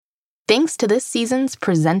Thanks to this season's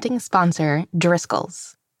presenting sponsor,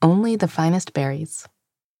 Driscoll's. Only the finest berries.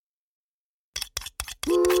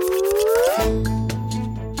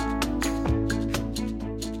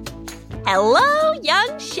 Hello,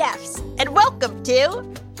 young chefs, and welcome to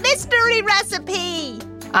Mystery Recipe!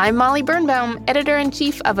 I'm Molly Birnbaum,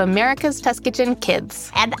 editor-in-chief of America's Test Kitchen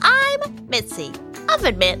Kids. And I'm Mitzi,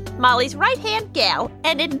 Ovenmitt, Molly's right-hand gal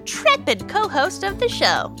and intrepid co-host of the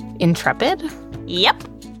show. Intrepid? Yep,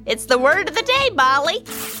 it's the word of the day, Molly.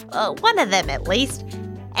 One of them, at least.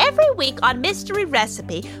 Every week on Mystery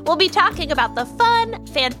Recipe, we'll be talking about the fun,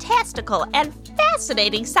 fantastical, and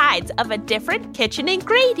fascinating sides of a different kitchen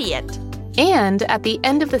ingredient. And at the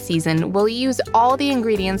end of the season, we'll use all the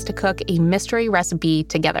ingredients to cook a mystery recipe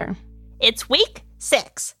together. It's week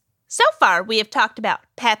 6. So far, we have talked about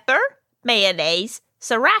pepper, mayonnaise,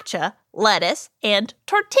 sriracha, lettuce, and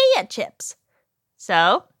tortilla chips.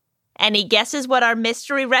 So, any guesses what our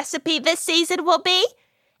mystery recipe this season will be?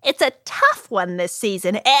 It's a tough one this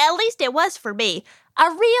season, at least it was for me. A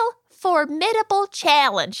real formidable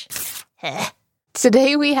challenge.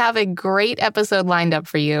 Today we have a great episode lined up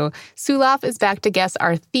for you. Sulaf is back to guess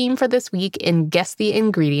our theme for this week in Guess the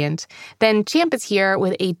Ingredient. Then Champ is here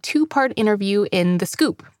with a 2-part interview in The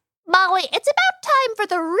Scoop. Molly, it's about time for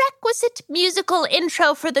the requisite musical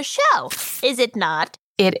intro for the show, is it not?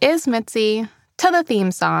 It is, Mitzi. To the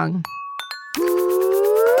theme song.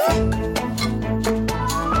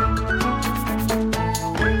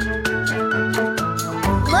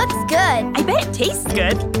 Looks good. I bet it tastes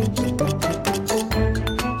good.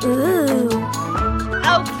 Ooh.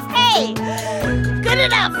 Okay, good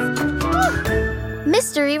enough.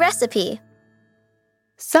 Mystery recipe.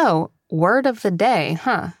 So, word of the day,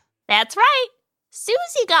 huh? That's right.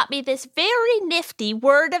 Susie got me this very nifty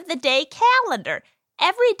word of the day calendar.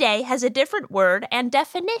 Every day has a different word and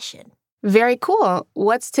definition. Very cool.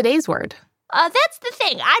 What's today's word? That's the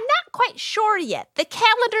thing. I'm not quite sure yet. The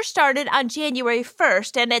calendar started on January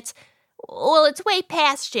 1st, and it's way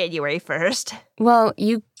past January 1st. Well,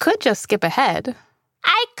 you could just skip ahead.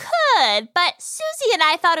 I could, but Susie and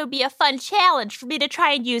I thought it would be a fun challenge for me to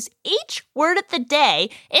try and use each word of the day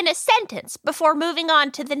in a sentence before moving on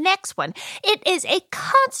to the next one. It is a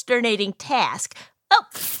consternating task. Oh,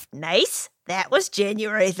 nice. That was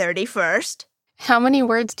January 31st. How many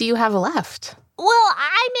words do you have left? Well,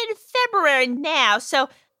 I'm in February now, so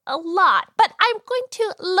a lot. But I'm going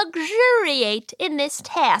to luxuriate in this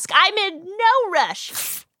task. I'm in no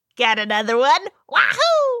rush. Got another one?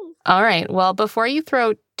 Wahoo! All right. Well, before you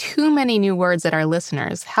throw too many new words at our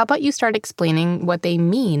listeners, how about you start explaining what they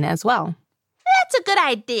mean as well? That's a good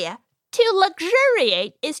idea. To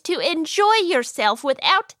luxuriate is to enjoy yourself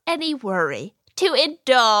without any worry. To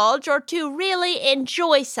indulge or to really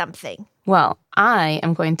enjoy something. Well, I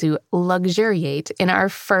am going to luxuriate in our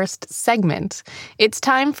first segment. It's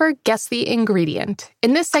time for Guess the Ingredient.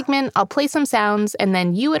 In this segment, I'll play some sounds, and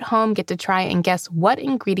then you at home get to try and guess what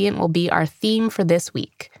ingredient will be our theme for this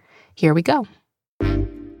week. Here we go.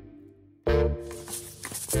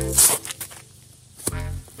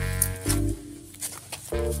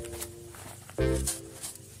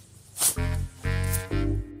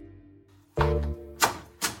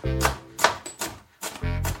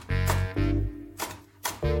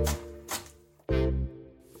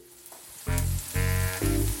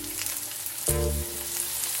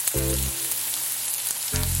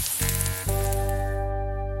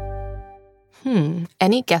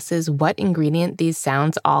 Any guesses what ingredient these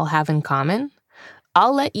sounds all have in common?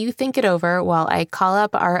 I'll let you think it over while I call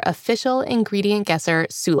up our official ingredient guesser,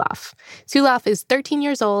 Sulaf. Sulaf is 13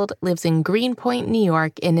 years old, lives in Greenpoint, New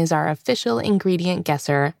York, and is our official ingredient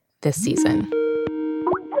guesser this season.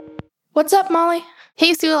 What's up, Molly?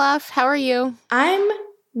 Hey, Sulaf. How are you? I'm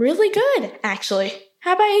really good, actually.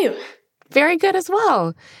 How about you? Very good as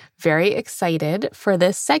well. Very excited for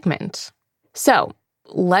this segment. So,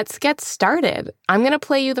 let's get started. I'm going to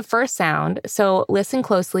play you the first sound, so listen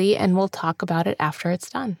closely and we'll talk about it after it's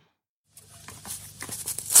done.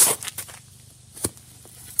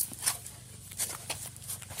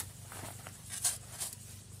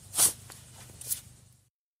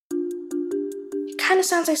 It kind of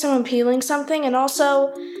sounds like someone peeling something, and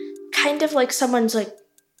also kind of like someone's like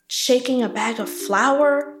shaking a bag of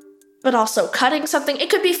flour, but also cutting something. It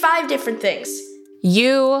could be 5 different things.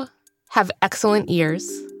 You have excellent ears.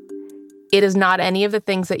 It is not any of the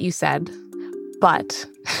things that you said, but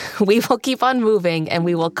we will keep on moving and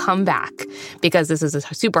we will come back because this is a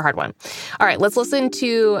super hard one. All right, let's listen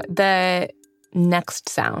to the next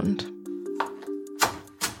sound.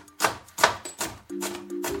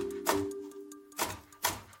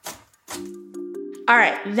 All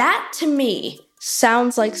right, that to me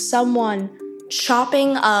sounds like someone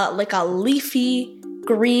chopping like a leafy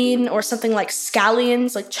green or something like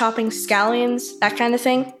scallions, like chopping scallions, that kind of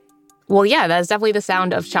thing. Well, yeah, that's definitely the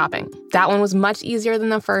sound of chopping. That one was much easier than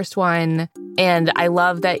the first one. And I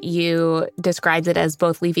love that you described it as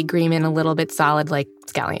both leafy green and a little bit solid like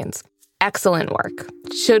scallions. Excellent work.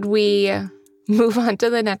 Should we move on to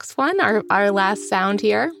the next one, our last sound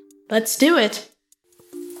here? Let's do it.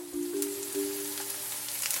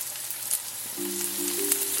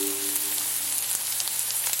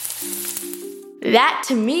 That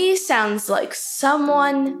to me sounds like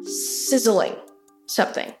someone sizzling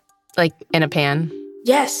something. Like in a pan?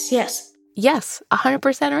 Yes. Yes,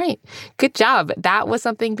 100% right. Good job. That was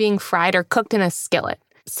something being fried or cooked in a skillet.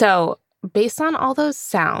 So, based on all those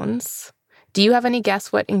sounds, do you have any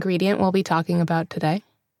guess what ingredient we'll be talking about today?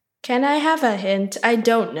 Can I have a hint? I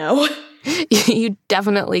don't know. You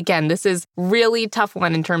definitely can. This is really tough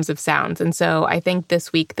one in terms of sounds. And so I think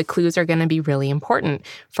this week the clues are going to be really important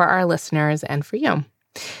for our listeners and for you.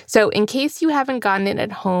 So in case you haven't gotten it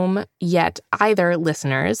at home yet either,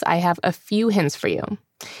 listeners, I have a few hints for you.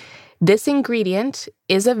 This ingredient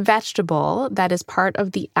is a vegetable that is part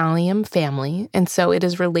of the allium family, and so it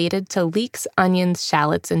is related to leeks, onions,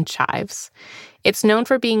 shallots, and chives. It's known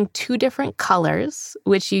for being 2 different colors,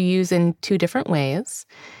 which you use in 2 different ways.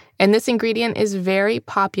 And this ingredient is very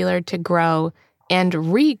popular to grow and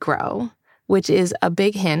regrow, which is a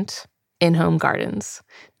big hint in home gardens.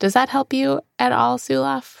 Does that help you at all,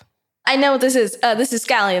 Sulaf? I know what this is. This is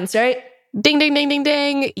scallions, right? Ding, ding, ding, ding,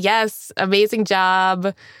 ding. Yes, amazing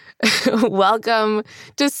job. Welcome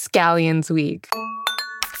to Scallions Week.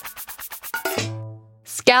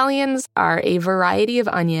 Scallions are a variety of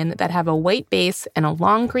onion that have a white base and a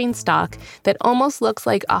long green stalk that almost looks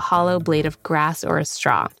like a hollow blade of grass or a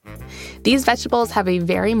straw. These vegetables have a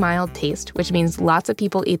very mild taste, which means lots of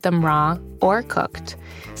people eat them raw or cooked.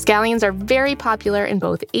 Scallions are very popular in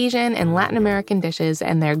both Asian and Latin American dishes,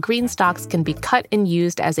 and their green stalks can be cut and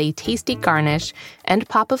used as a tasty garnish and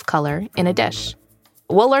pop of color in a dish.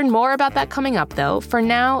 We'll learn more about that coming up, though. For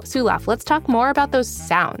now, Sulaf, let's talk more about those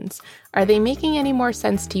sounds. Are they making any more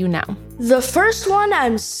sense to you now? The first one,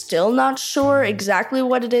 I'm still not sure exactly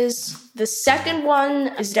what it is. The second one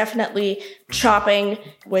is definitely chopping,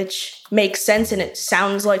 which makes sense, and it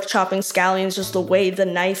sounds like chopping scallions, just the way the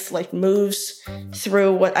knife moves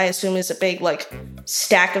through what I assume is a big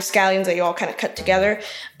stack of scallions that you all kind of cut together.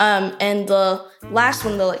 And the last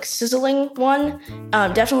one, the sizzling one,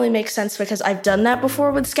 definitely makes sense because I've done that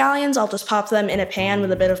before with scallions. I'll just pop them in a pan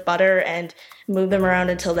with a bit of butter and move them around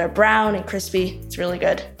until they're brown and crispy. It's really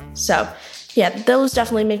good. So, yeah, those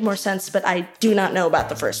definitely make more sense, but I do not know about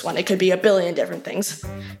the first one. It could be a billion different things.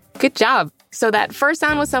 Good job. So that first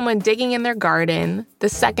sound was someone digging in their garden. The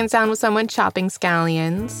second sound was someone chopping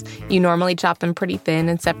scallions. You normally chop them pretty thin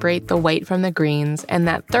and separate the white from the greens. And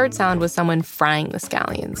that third sound was someone frying the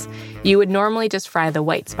scallions. You would normally just fry the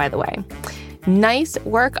whites, by the way. Nice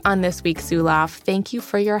work on this week, Sulaf. Thank you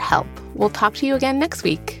for your help. We'll talk to you again next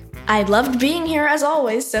week. I loved being here as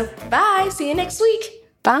always, so bye. See you next week.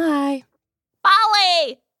 Bye.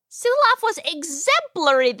 Polly! Sulaf was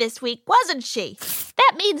exemplary this week, wasn't she?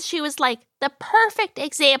 That means she was the perfect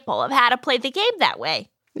example of how to play the game that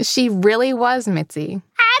way. She really was, Mitzi.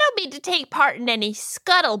 I don't mean to take part in any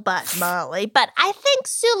scuttlebutt, Molly, but I think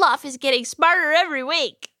Sulaf is getting smarter every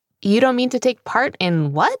week. You don't mean to take part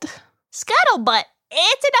in what? Scuttlebutt.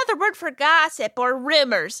 It's another word for gossip or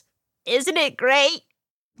rumors. Isn't it great?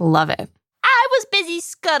 Love it. I was busy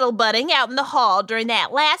scuttlebutting out in the hall during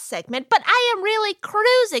that last segment, but I am really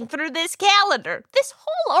cruising through this calendar. This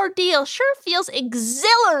whole ordeal sure feels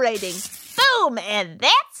exhilarating. Boom, and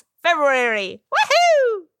that's February.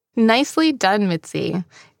 Woohoo! Nicely done, Mitzi.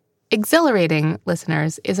 Exhilarating,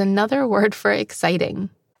 listeners, is another word for exciting.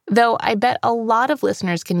 Though I bet a lot of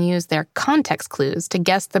listeners can use their context clues to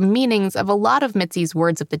guess the meanings of a lot of Mitzi's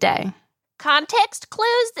words of the day. Context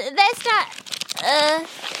clues? That's not...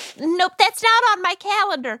 Nope, that's not on my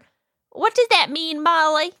calendar. What does that mean,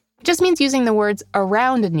 Molly? It just means using the words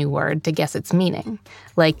around a new word to guess its meaning.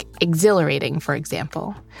 Like exhilarating, for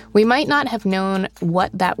example. We might not have known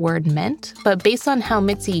what that word meant, but based on how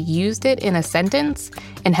Mitzi used it in a sentence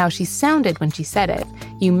and how she sounded when she said it,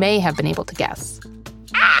 you may have been able to guess.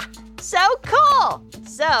 Ah! So cool!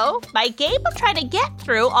 So, my game of trying to get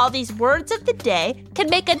through all these words of the day can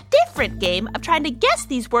make a different game of trying to guess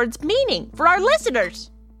these words' meaning for our listeners.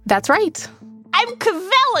 That's right. I'm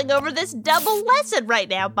cavelling over this double lesson right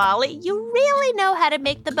now, Molly. You really know how to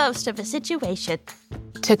make the most of a situation.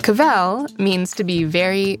 To cavell means to be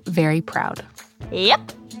very, very proud.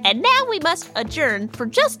 Yep. And now we must adjourn for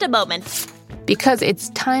just a moment. because it's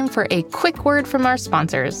time for a quick word from our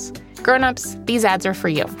sponsors. Grown-ups, these ads are for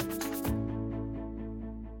you.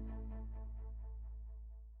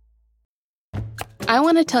 I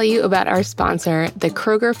want to tell you about our sponsor, the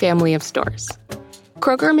Kroger family of stores.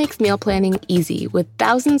 Kroger makes meal planning easy with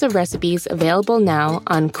thousands of recipes available now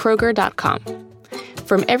on Kroger.com.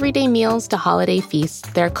 From everyday meals to holiday feasts,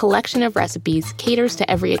 their collection of recipes caters to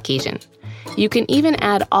every occasion. You can even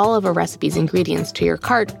add all of a recipe's ingredients to your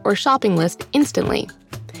cart or shopping list instantly.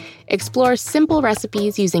 Explore simple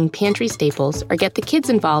recipes using pantry staples or get the kids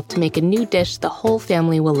involved to make a new dish the whole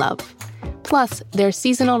family will love. Plus, their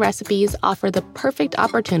seasonal recipes offer the perfect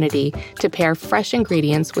opportunity to pair fresh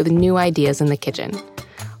ingredients with new ideas in the kitchen.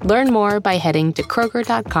 Learn more by heading to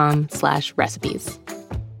Kroger.com/recipes.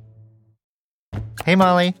 Hey,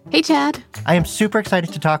 Molly. Hey, Chad. I am super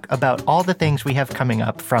excited to talk about all the things we have coming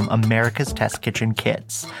up from America's Test Kitchen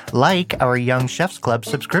Kids, like our Young Chefs Club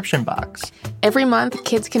subscription box. Every month,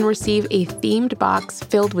 kids can receive a themed box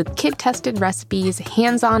filled with kid-tested recipes,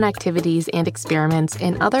 hands-on activities and experiments,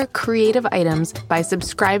 and other creative items by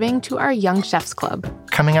subscribing to our Young Chefs Club.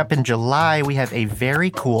 Coming up in July, we have a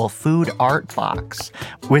very cool food art box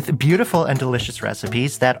with beautiful and delicious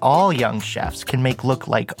recipes that all young chefs can make look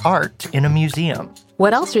like art in a museum.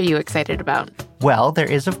 What else are you excited about? Well, there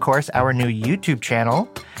is, of course, our new YouTube channel.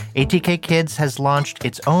 ATK Kids has launched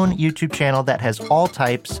its own YouTube channel that has all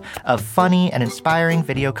types of funny and inspiring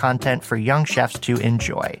video content for young chefs to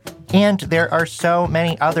enjoy. And there are so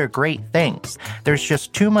many other great things. There's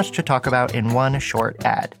just too much to talk about in one short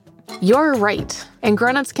ad. You're right. And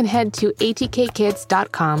grown-ups can head to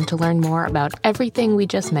atkkids.com to learn more about everything we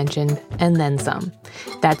just mentioned and then some.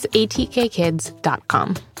 That's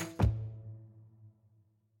atkkids.com.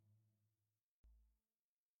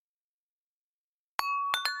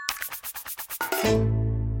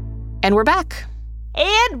 And we're back.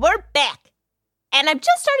 And we're back. And I'm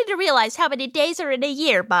just starting to realize how many days are in a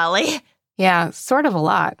year, Molly. Yeah, sort of a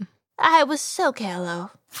lot. I was so callow.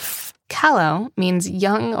 Callow means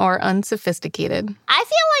young or unsophisticated. I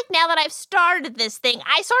feel like now that I've started this thing,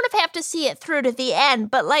 I sort of have to see it through to the end,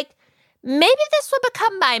 but maybe this will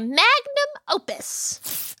become my magnum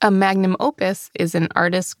opus. A magnum opus is an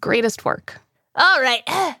artist's greatest work. All right,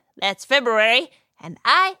 that's February, and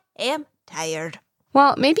I am tired.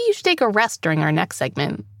 Well, maybe you should take a rest during our next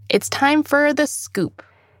segment. It's time for The Scoop.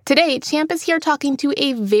 Today, Champ is here talking to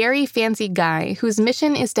a very fancy guy whose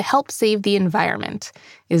mission is to help save the environment.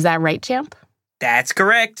 Is that right, Champ? That's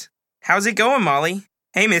correct. How's it going, Molly?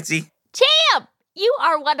 Hey, Mitzi. Champ, you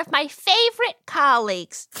are one of my favorite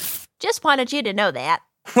colleagues. Just wanted you to know that.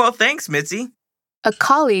 Well, thanks, Mitzi. A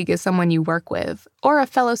colleague is someone you work with, or a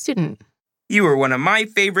fellow student. You were one of my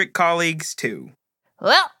favorite colleagues, too.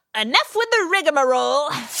 Well, enough with the rigmarole.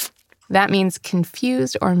 That means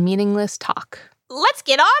confused or meaningless talk. Let's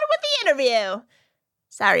get on with the interview.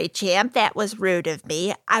 Sorry, Champ, that was rude of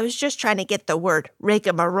me. I was just trying to get the word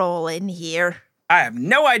rigmarole in here. I have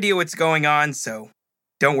no idea what's going on, so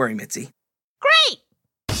don't worry, Mitzi. Great!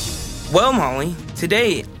 Well, Molly,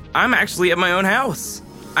 today I'm actually at my own house.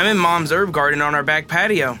 I'm in Mom's herb garden on our back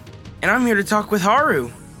patio, and I'm here to talk with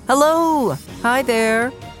Haru. Hello! Hi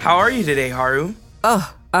there! How are you today, Haru?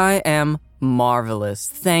 Oh, I am marvelous.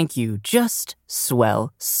 Thank you. Just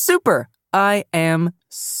swell. Super! I am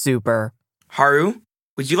super. Haru,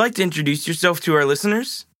 would you like to introduce yourself to our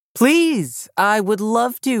listeners? Please, I would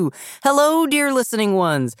love to. Hello, dear listening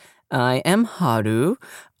ones. I am Haru.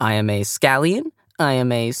 I am a scallion. I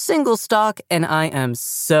am a single stock, and I am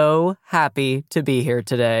so happy to be here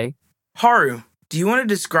today. Haru, do you want to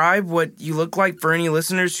describe what you look like for any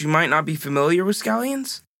listeners who might not be familiar with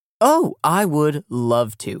scallions? Oh, I would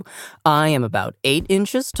love to. I am about 8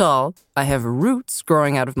 inches tall. I have roots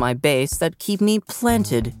growing out of my base that keep me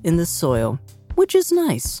planted in the soil, which is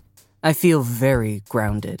nice. I feel very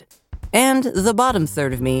grounded. And the bottom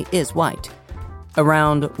third of me is white.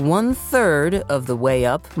 Around 1/3 of the way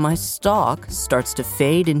up, my stalk starts to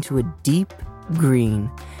fade into a deep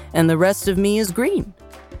green, and the rest of me is green.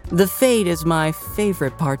 The fade is my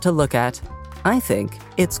favorite part to look at. I think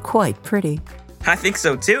it's quite pretty. I think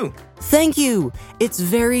so, too. Thank you. It's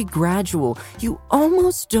very gradual. You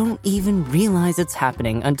almost don't even realize it's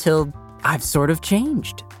happening until I've sort of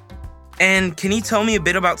changed. And can you tell me a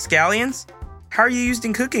bit about scallions? How are you used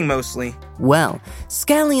in cooking mostly? Well,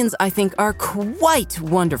 scallions I think are quite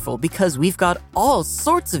wonderful because we've got all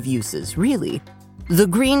sorts of uses, really. The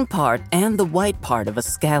green part and the white part of a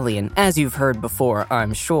scallion, as you've heard before,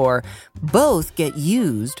 I'm sure, both get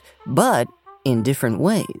used, but in different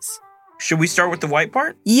ways. Should we start with the white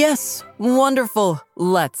part? Yes, wonderful.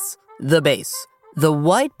 Let's. The base. The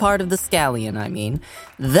white part of the scallion, I mean.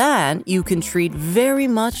 That you can treat very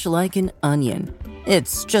much like an onion.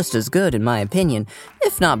 It's just as good, in my opinion,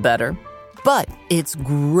 if not better. But it's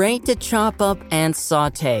great to chop up and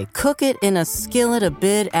saute. Cook it in a skillet a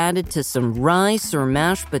bit, add it to some rice or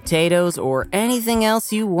mashed potatoes or anything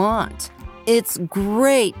else you want. It's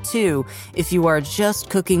great, too, if you are just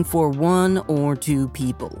cooking for 1 or 2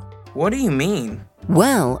 people. What do you mean?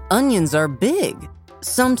 Well, onions are big.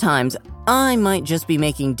 Sometimes I might just be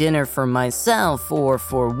making dinner for myself or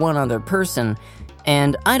for one other person,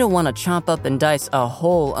 and I don't want to chop up and dice a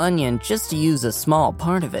whole onion just to use a small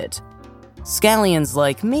part of it. Scallions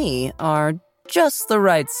like me are just the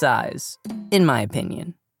right size, in my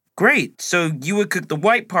opinion. Great, so you would cook the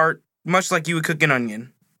white part much like you would cook an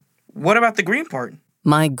onion. What about the green part?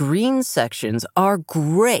 My green sections are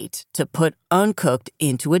great to put uncooked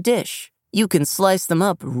into a dish. You can slice them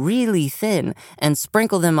up really thin and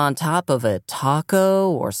sprinkle them on top of a taco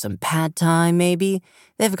or some pad thai maybe.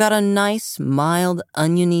 They've got a nice, mild,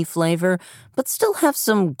 oniony flavor, but still have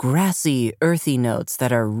some grassy, earthy notes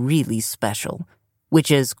that are really special,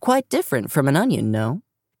 which is quite different from an onion, no?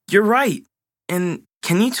 You're right. And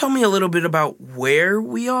can you tell me a little bit about where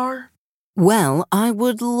we are? Well, I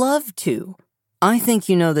would love to. I think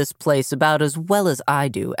you know this place about as well as I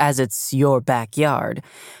do, as it's your backyard.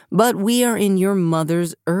 But we are in your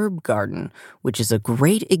mother's herb garden, which is a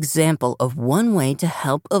great example of one way to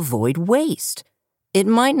help avoid waste. It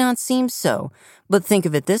might not seem so, but think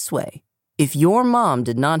of it this way. If your mom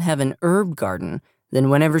did not have an herb garden, then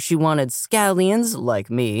whenever she wanted scallions, like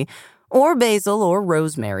me, or basil or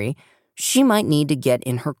rosemary, she might need to get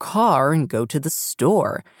in her car and go to the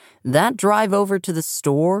store. That drive over to the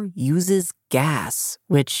store uses gas,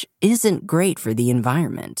 which isn't great for the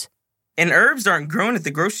environment. And herbs aren't grown at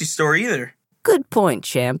the grocery store either. Good point,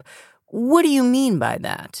 champ. What do you mean by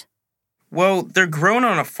that? Well, they're grown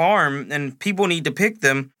on a farm, and people need to pick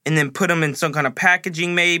them and then put them in some kind of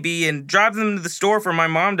packaging maybe and drive them to the store for my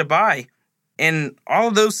mom to buy. And all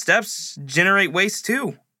of those steps generate waste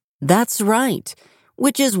too. That's right.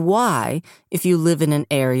 Which is why, if you live in an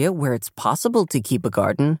area where it's possible to keep a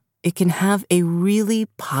garden, it can have a really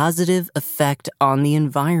positive effect on the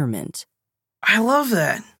environment. I love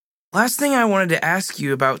that. Last thing I wanted to ask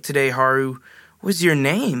you about today, Haru, was your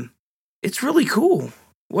name. It's really cool.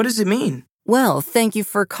 What does it mean? Well, thank you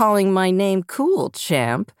for calling my name cool,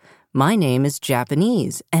 champ. My name is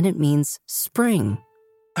Japanese, and it means spring.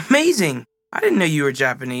 Amazing. I didn't know you were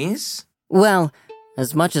Japanese. Well,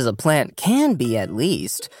 as much as a plant can be, at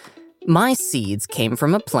least. My seeds came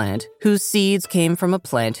from a plant whose seeds came from a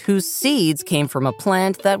plant whose seeds came from a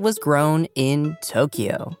plant that was grown in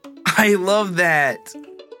Tokyo. I love that.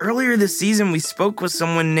 Earlier this season, we spoke with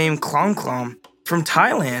someone named Klom Klom from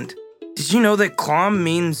Thailand. Did you know that Klom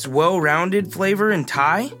means well-rounded flavor in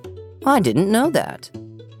Thai? I didn't know that.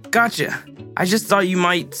 Gotcha. I just thought you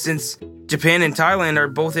might, since Japan and Thailand are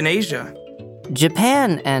both in Asia.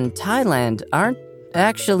 Japan and Thailand aren't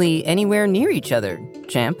actually anywhere near each other,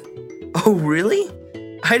 champ. Oh, really?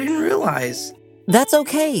 I didn't realize. That's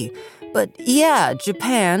okay. But yeah,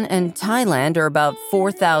 Japan and Thailand are about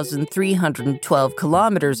 4,312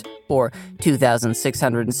 kilometers, or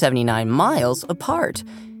 2,679 miles apart.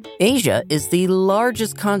 Asia is the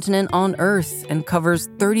largest continent on Earth and covers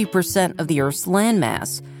 30% of the Earth's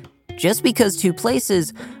landmass. Just because 2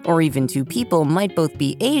 places, or even 2 people, might both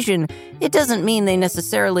be Asian, it doesn't mean they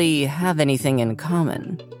necessarily have anything in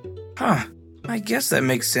common. Huh, I guess that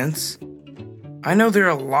makes sense. I know there are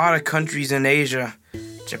a lot of countries in Asia.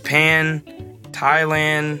 Japan,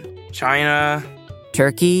 Thailand, China.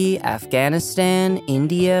 Turkey, Afghanistan,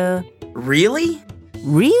 India. Really?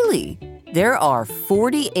 Really? There are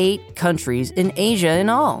 48 countries in Asia in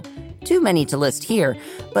all. Too many to list here,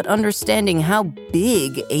 but understanding how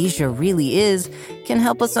big Asia really is can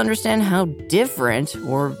help us understand how different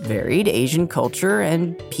or varied Asian culture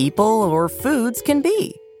and people or foods can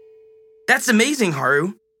be. That's amazing,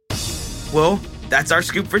 Haru. Well, that's our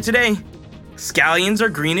scoop for today. Scallions are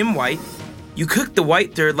green and white. You cook the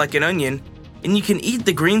white third like an onion, and you can eat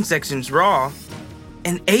the green sections raw.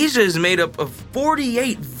 And Asia is made up of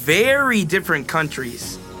 48 very different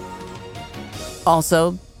countries.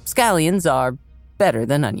 Also, scallions are better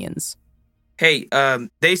than onions. Hey,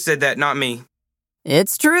 they said that, not me.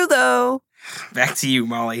 It's true, though. Back to you,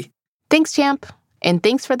 Molly. Thanks, champ. And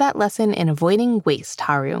thanks for that lesson in avoiding waste,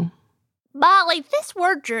 Haru. Molly, this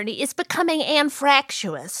word journey is becoming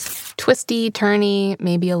anfractuous. Twisty, turny,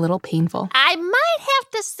 maybe a little painful. I might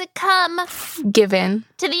have to succumb Give in.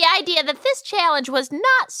 to the idea that this challenge was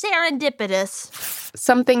not serendipitous.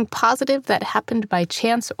 Something positive that happened by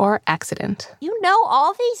chance or accident. You know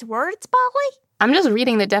all these words, Molly? I'm just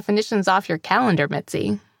reading the definitions off your calendar,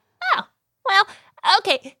 Mitzi. Oh, well,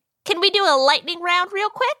 okay. Can we do a lightning round real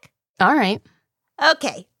quick? All right.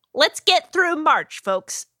 Okay, let's get through March,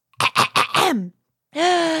 folks.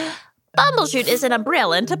 Bumbleshoot is an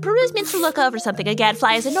umbrella, and to peruse means to look over something. A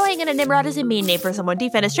gadfly is annoying, and a nimrod is a mean name for someone.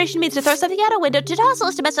 Defenestration means to throw something out a window. To tousle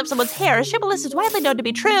is to mess up someone's hair. A shibboleth is widely known to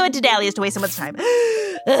be true, and to dally is to waste someone's time.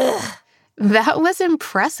 That was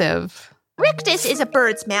impressive. Rictus is a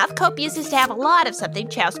bird's mouth. Copious is to have a lot of something.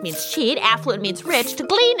 Chouse means cheat. Affluent means rich. To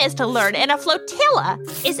glean is to learn. And a flotilla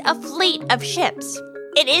is a fleet of ships.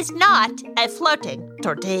 It is not a floating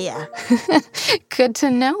tortilla. Good to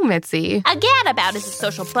know, Mitzi. A gadabout is a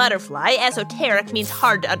social butterfly. Esoteric means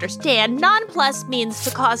hard to understand. Nonplus means to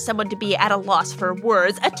cause someone to be at a loss for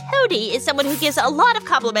words. A toady is someone who gives a lot of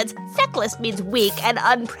compliments. Feckless means weak and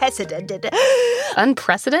unprecedented.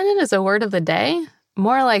 Unprecedented is a word of the day?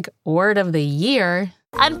 More like word of the year.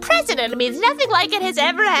 Unprecedented means nothing like it has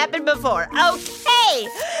ever happened before. Okay,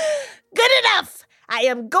 good enough. I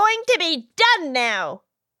am going to be done now.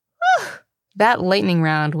 Whew. That lightning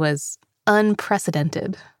round was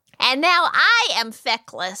unprecedented. And now I am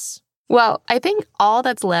feckless. Well, I think all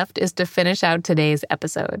that's left is to finish out today's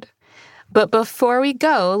episode. But before we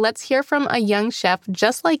go, let's hear from a young chef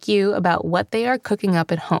just like you about what they are cooking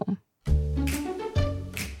up at home.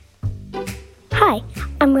 Hi,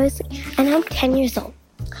 I'm Rosie, and I'm 10 years old.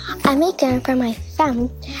 I make dinner for my family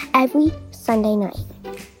every Sunday night.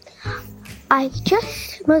 I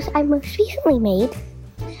most recently made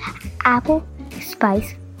apple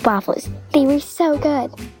spice waffles. They were so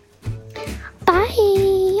good.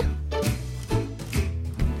 Bye!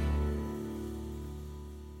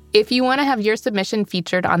 If you want to have your submission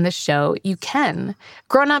featured on the show, you can.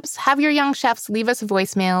 Grown-ups, have your young chefs leave us a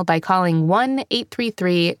voicemail by calling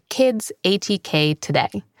 1-833-KIDS-ATK today.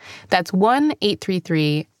 That's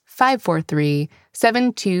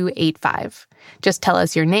 1-833-543-7285. Just tell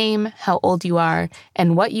us your name, how old you are,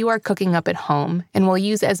 and what you are cooking up at home, and we'll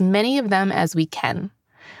use as many of them as we can.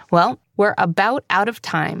 Well, we're about out of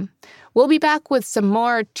time. We'll be back with some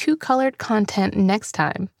more two-colored content next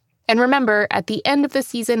time. And remember, at the end of the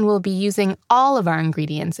season, we'll be using all of our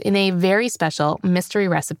ingredients in a very special mystery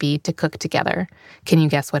recipe to cook together. Can you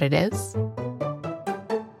guess what it is?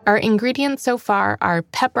 Our ingredients so far are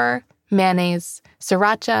pepper, mayonnaise,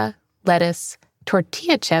 sriracha, lettuce,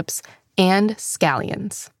 tortilla chips, and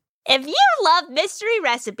scallions. If you love Mystery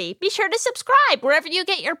Recipe, be sure to subscribe wherever you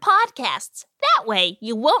get your podcasts. That way,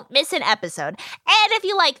 you won't miss an episode. And if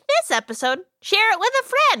you like this episode, share it with a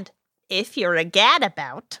friend. If you're a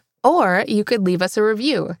gadabout. Or you could leave us a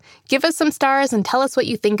review. Give us some stars and tell us what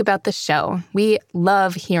you think about the show. We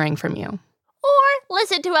love hearing from you. Or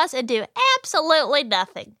listen to us and do absolutely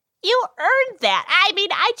nothing. You earned that. I mean,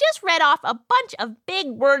 I just read off a bunch of big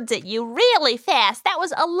words at you really fast. That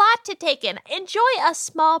was a lot to take in. Enjoy a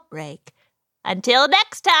small break. Until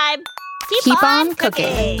next time, keep on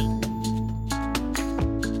cooking.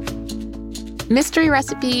 Mystery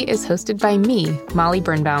Recipe is hosted by me, Molly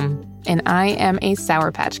Birnbaum, and I am a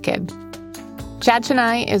Sour Patch Kid. Chad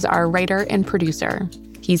Chennai is our writer and producer.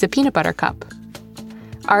 He's a peanut butter cup.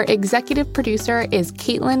 Our executive producer is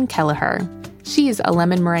Caitlin Kelleher. She's a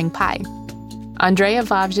lemon meringue pie. Andrea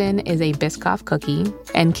Vavjin is a Biscoff cookie,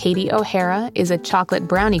 and Katie O'Hara is a chocolate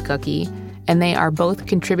brownie cookie, and they are both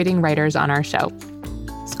contributing writers on our show.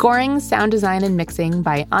 Scoring, sound design, and mixing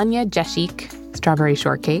by Anya Jeshik, Strawberry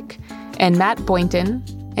Shortcake, and Matt Boynton,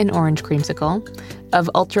 an orange creamsicle, of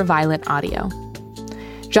Ultraviolet Audio.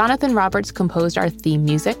 Jonathan Roberts composed our theme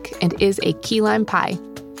music and is a key lime pie.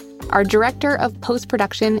 Our director of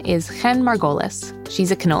post-production is Chen Margolis.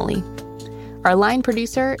 She's a cannoli. Our line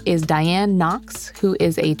producer is Diane Knox, who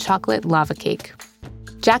is a chocolate lava cake.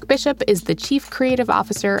 Jack Bishop is the chief creative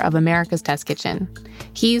officer of America's Test Kitchen.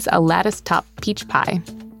 He's a lattice-top peach pie.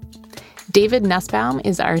 David Nussbaum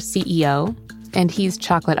is our CEO, and he's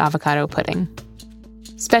chocolate avocado pudding.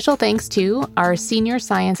 Special thanks to our senior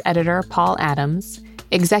science editor, Paul Adams,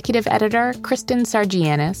 executive editor, Kristen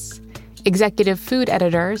Sargianis, executive food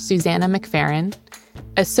editor, Susanna McFerrin,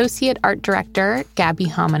 associate art director, Gabby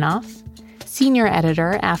Homanoff, senior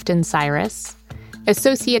editor, Afton Cyrus,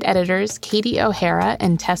 associate editors, Katie O'Hara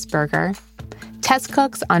and Tess Berger, test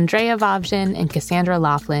cooks, Andrea Vavjin and Cassandra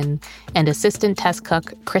Laughlin, and assistant test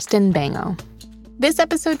cook, Kristen Bango. This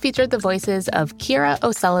episode featured the voices of Kira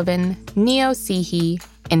O'Sullivan, Neo Seehee,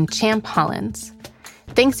 and Champ Hollins.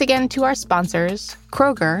 Thanks again to our sponsors,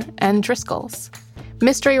 Kroger and Driscoll's.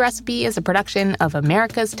 Mystery Recipe is a production of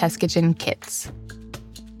America's Test Kitchen Kids.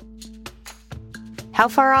 How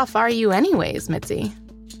far off are you anyways, Mitzi?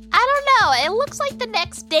 I don't know. It looks like the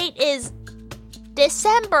next date is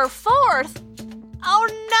December 4th. Oh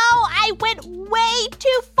no, I went way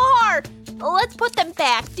too far. Let's put them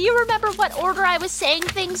back. Do you remember what order I was saying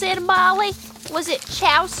things in, Molly? Was it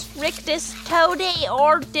Chouse, Rictus, Toady,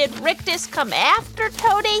 or did Rictus come after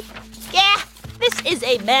Toady? Yeah, this is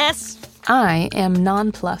a mess. I am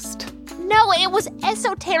nonplussed. No, it was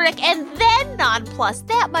esoteric and then nonplussed.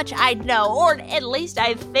 That much I know, or at least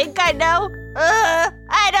I think I know.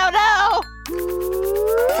 I don't know.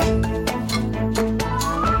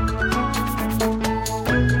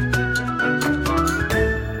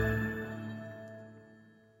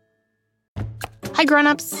 Hi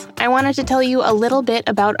grown-ups, I wanted to tell you a little bit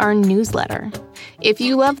about our newsletter. If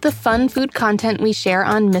you love the fun food content we share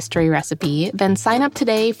on Mystery Recipe, then sign up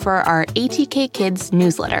today for our ATK Kids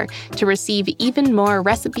newsletter to receive even more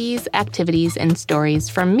recipes, activities, and stories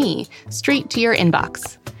from me, straight to your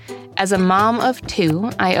inbox. As a mom of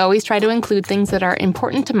 2, I always try to include things that are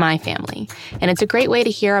important to my family, and it's a great way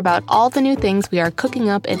to hear about all the new things we are cooking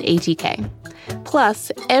up at ATK.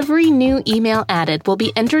 Plus, every new email added will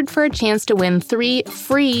be entered for a chance to win 3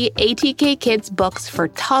 free ATK Kids books for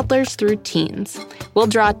toddlers through teens. We'll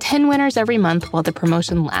draw 10 winners every month while the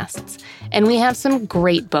promotion lasts, and we have some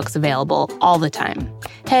great books available all the time.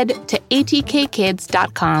 Head to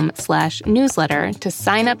atkkids.com/newsletter to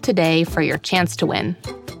sign up today for your chance to win.